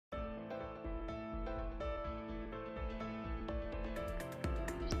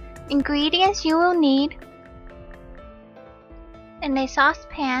Ingredients you will need: in a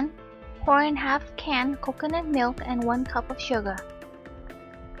saucepan, pour in half can coconut milk and 1 cup of sugar.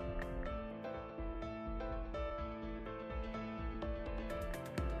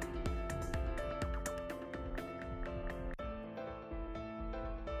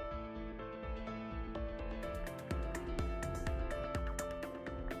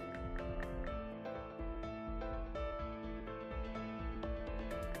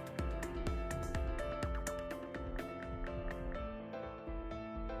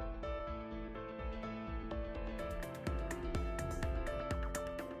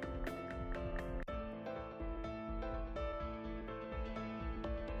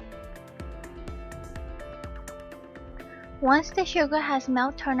 Once the sugar has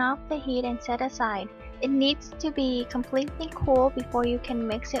melted, turn off the heat and set aside. It needs to be completely cool before you can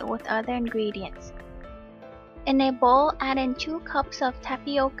mix it with other ingredients. In a bowl, add in 2 cups of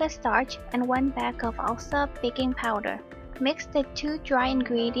tapioca starch and 1 bag of Alsa Baking Powder. Mix the 2 dry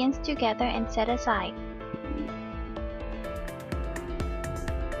ingredients together and set aside.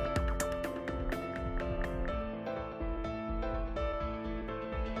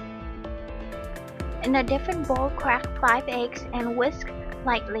 In a different bowl, crack 5 eggs and whisk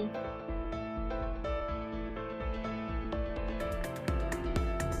lightly.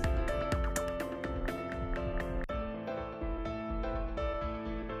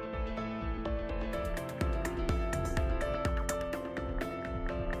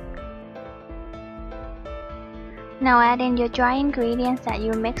 Now add in your dry ingredients that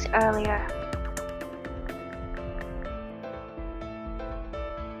you mixed earlier.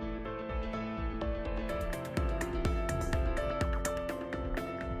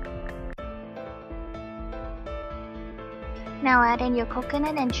 Now add in your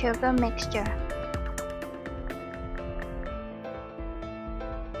coconut and sugar mixture.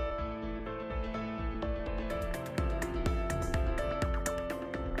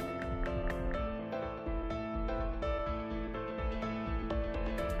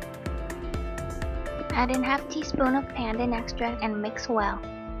 Add in half teaspoon of Pandan Extract and mix well.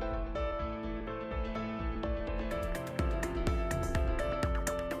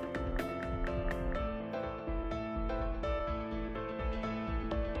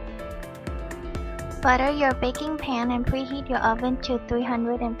 Butter your baking pan and preheat your oven to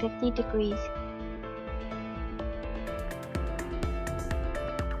 350 degrees.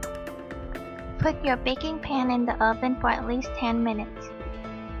 Put your baking pan in the oven for at least 10 minutes.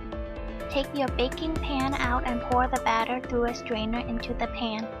 Take your baking pan out and pour the batter through a strainer into the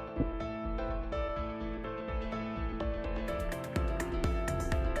pan.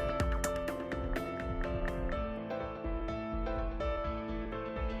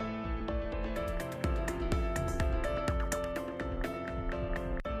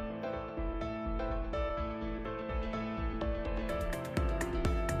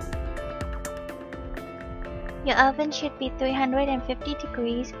 Your oven should be 350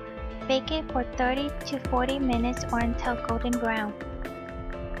 degrees. Bake it for 30 to 40 minutes or until golden brown.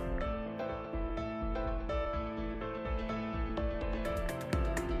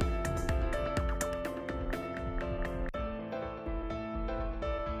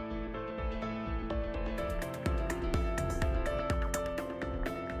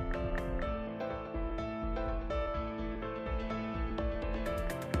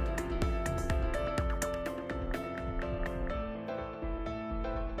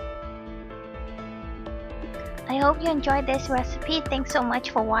 I hope you enjoyed this recipe. Thanks so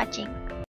much for watching.